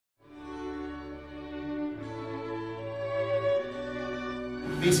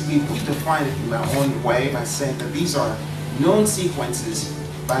basically we define it in our own way by saying that these are known sequences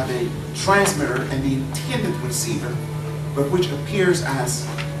by the transmitter and the intended receiver, but which appears as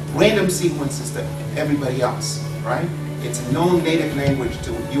random sequences to everybody else, right? It's a known native language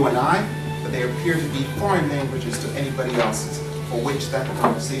to you and I, but they appear to be foreign languages to anybody else for which that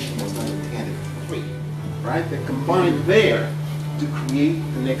conversation was not intended. Right? They're combined there to create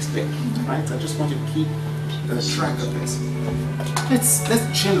the next bit. Right? So I just want you to keep track of this. Let's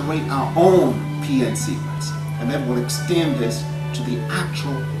generate our own PN sequence, and then we'll extend this to the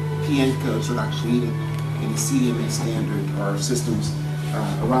actual PN codes that are created in the CDMA standard or systems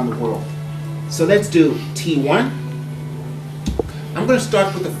around the world. So let's do T1. I'm going to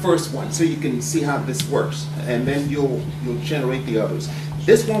start with the first one so you can see how this works, and then you'll generate the others.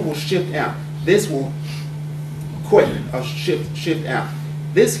 This one will shift out. This will quit or shift out.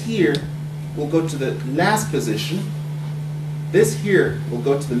 This here will go to the last position. This here will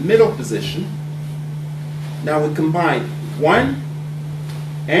go to the middle position. Now we combine 1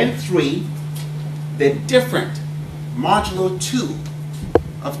 and 3. They're different. Modulo 2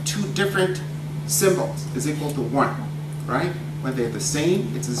 of two different symbols is equal to 1, right? When they're the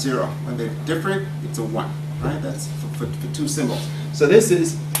same, it's a 0. When they're different, it's a 1, right? That's for two symbols. So this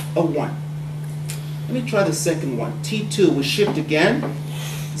is a 1. Let me try the second one. T2 will shift again.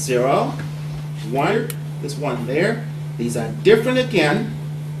 0, 1, this 1 there. These are different again.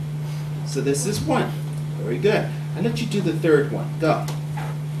 So this is 1. Very good. I'll let you do the third one. Go.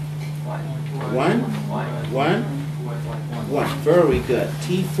 1, 1, 1. Very good.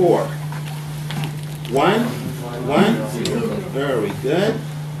 T4. 1, 1, 0. Very good.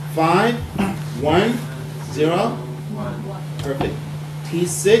 5, 1, 0. Perfect.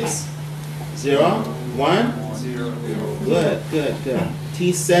 T6, 0, 1. Good, good, good.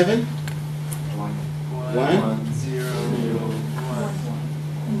 T7, 1,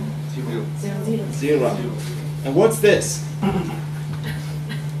 0. And what's this?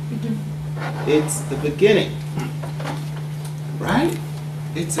 It's the beginning. Right?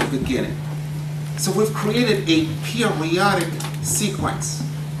 It's a beginning. So we've created a periodic sequence.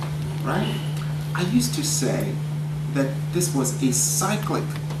 Right? I used to say that this was a cyclic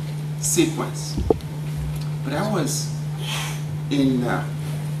sequence. But I was in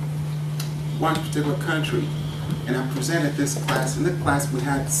one particular country, and I presented this class. In the class we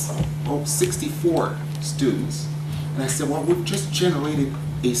had 64 students. And I said, well, we've just generated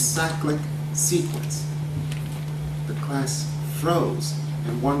a cyclic sequence. The class froze,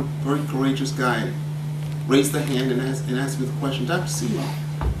 and one very courageous guy raised the hand and asked me the question, Dr. Simo,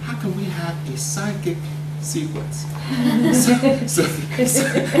 how can we have a psychic sequence? So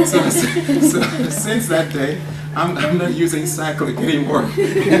since that day, I'm not using cyclic anymore.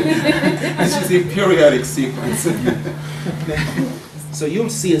 I'm using periodic sequence. So you'll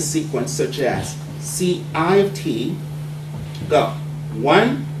see a sequence such as Ci of t, go,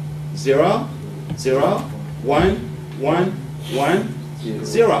 1, 0, 0, 1, 1, 1,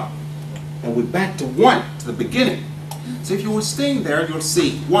 0. And we're back to 1, to the beginning. So if you were staying there, you'll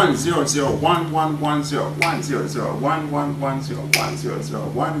see 1, 0, 0, 1, 1, 1, 0, 1, 0, 0, 1, 1, 1, 0, 1, 0, 0,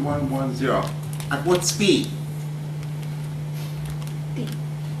 1, 1, 1, 0. At what speed?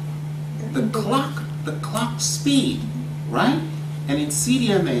 The clock speed, right? And in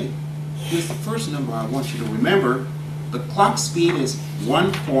CDMA, here's the first number I want you to remember. The clock speed is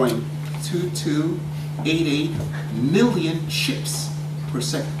 1.2288 million chips per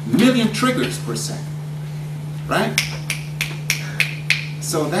second, million triggers per second, right?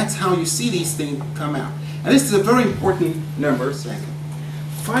 So that's how you see these things come out. And this is a very important number. Second.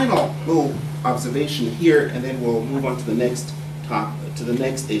 Final little observation here, and then we'll move on to the next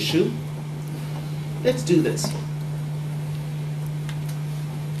issue. Let's do this.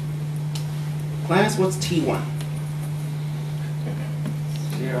 Class, what's T1?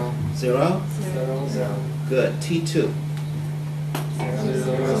 0. 0? 0, 0. Good. T2?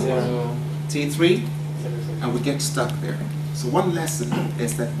 0, 0. T3? And we get stuck there. So one lesson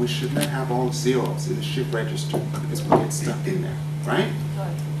is that we should not have all zeros in the shift register because we get stuck in there, right?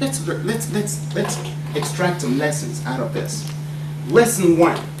 Let's extract some lessons out of this. Lesson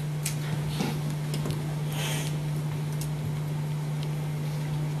 1.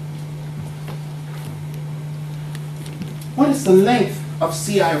 What is the length of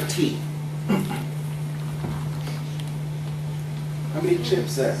Ci of t? How many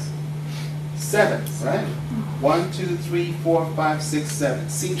chips there? 7, right? 1, 2, 3, 4, 5, 6, 7.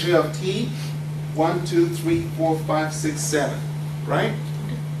 Cj of t, 1, 2, 3, 4, 5, 6, 7, right?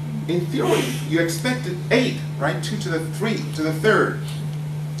 In theory, you expected 8, right? 2 to the 3 to the third.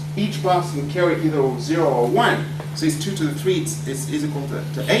 each box can carry either 0 or 1. So it's 2 to the 3 is equal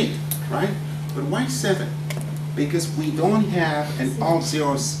to 8, right? But why 7? Because we don't have an all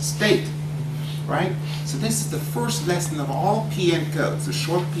zeros state, right? So this is the first lesson of all PN codes, the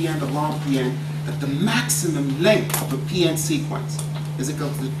short PN, the long PN, that the maximum length of a PN sequence is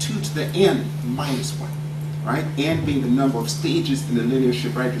equal to 2 to the n minus 1, right? N being the number of stages in the linear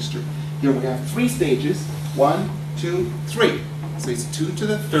shift register. Here we have 3 stages, 1, 2, 3. So it's 2 to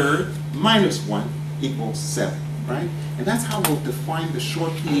the third minus 1 equals 7, right? And that's how we'll define the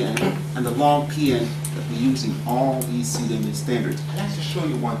short PN and the long PN that we use in all these CDMA standards. I'd like to show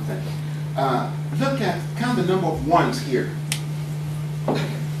you one thing. Count the number of ones here.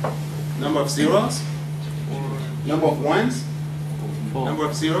 Number of zeros? 4. Number of ones? 4. Number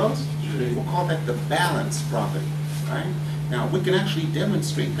of zeros? 3. We'll call that the balance property, right? Now we can actually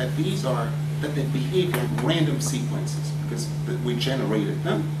demonstrate that that they behave like random sequences because we generated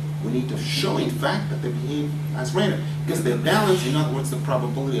them. We need to show, in fact, that they behave as random because they're balanced. In other words, the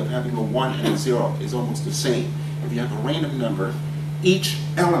probability of having a 1 and a 0 is almost the same. If you have a random number, each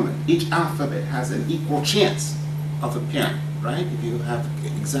element, each alphabet has an equal chance of appearing, right? If you have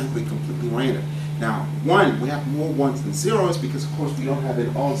exactly completely random. Now, 1, we have more 1s than 0s because, of course, we don't have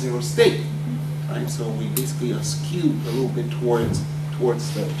an all 0 state, right? So we basically are skewed a little bit towards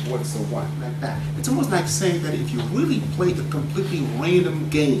the 1, like that. It's almost like saying that if you really play a completely random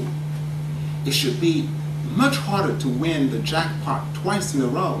game, it should be much harder to win the jackpot twice in a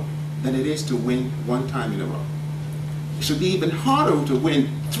row than it is to win 1 time in a row. It should be even harder to win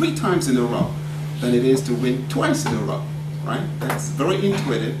 3 times in a row than it is to win twice in a row, right? That's very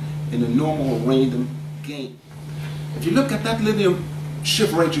intuitive in a normal random game. If you look at that linear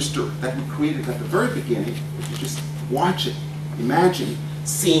shift register that we created at the very beginning, if you just watch it, imagine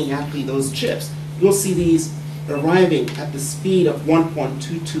seeing actually those chips. You'll see these arriving at the speed of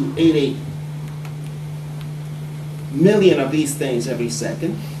 1.2288 million of these things every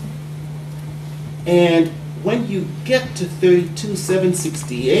second. And when you get to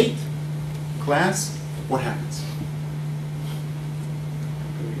 32,768, class, what happens?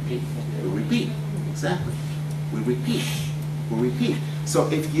 We repeat, exactly. We repeat. So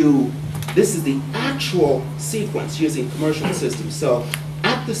if this is the actual sequence using commercial systems. So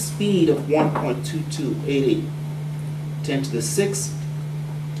at the speed of 1.2288, 10 to the 6,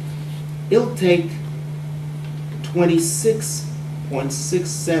 it'll take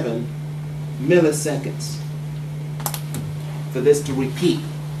 26.67 milliseconds for this to repeat.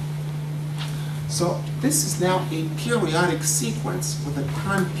 So this is now a periodic sequence with a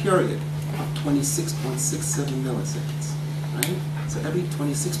time period of 26.67 milliseconds, right? So every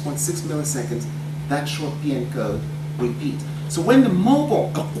 26.6 milliseconds, that short PN code repeats. So when the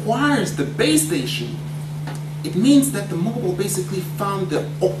mobile acquires the base station, it means that the mobile basically found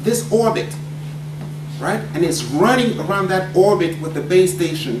this orbit, right? And it's running around that orbit with the base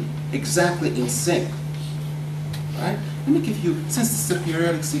station exactly in sync, right? Let me give you, since this is a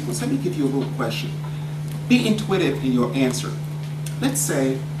periodic sequence, let me give you a little question. Be intuitive in your answer. Let's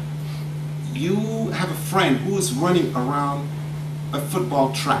say you have a friend who is running around a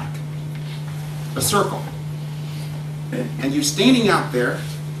football track, a circle, and you're standing out there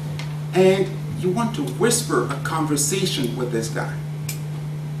and you want to whisper a conversation with this guy,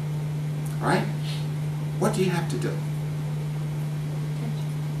 right? What do you have to do?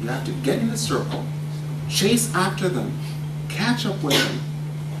 You have to get in the circle, chase after them, catch up with them,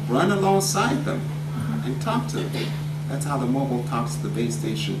 run alongside them, and talk to them. That's how the mobile talks to the base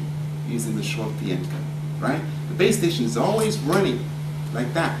station using the short PN code, right? The base station is always running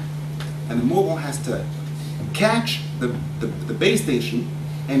like that, and the mobile has to catch the base station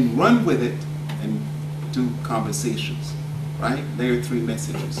and run with it and do conversations, right? Layer 3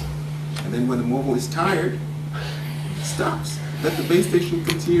 messages. And then when the mobile is tired, it stops. Let the base station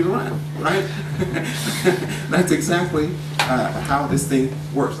continue to run, right? That's exactly how this thing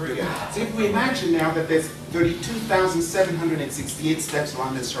works. So if we imagine now that there's 32,768 steps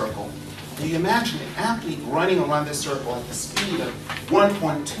around this circle, do you imagine an athlete running around this circle at the speed of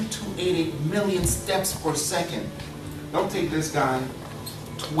 1.2288 million steps per second? It'll take this guy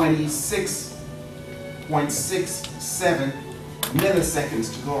 26.67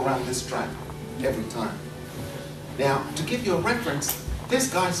 milliseconds to go around this track every time. Now, to give you a reference, this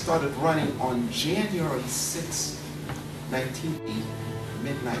guy started running on January 6, 1980,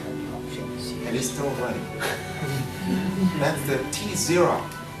 midnight, and he's still running. That's the T0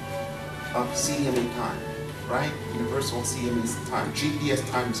 of CDMA time, right? Universal CDMA time, GPS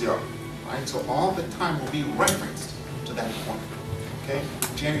time 0, right? So all the time will be referenced to that point, okay?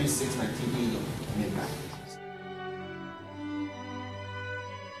 January 6, 1980, midnight.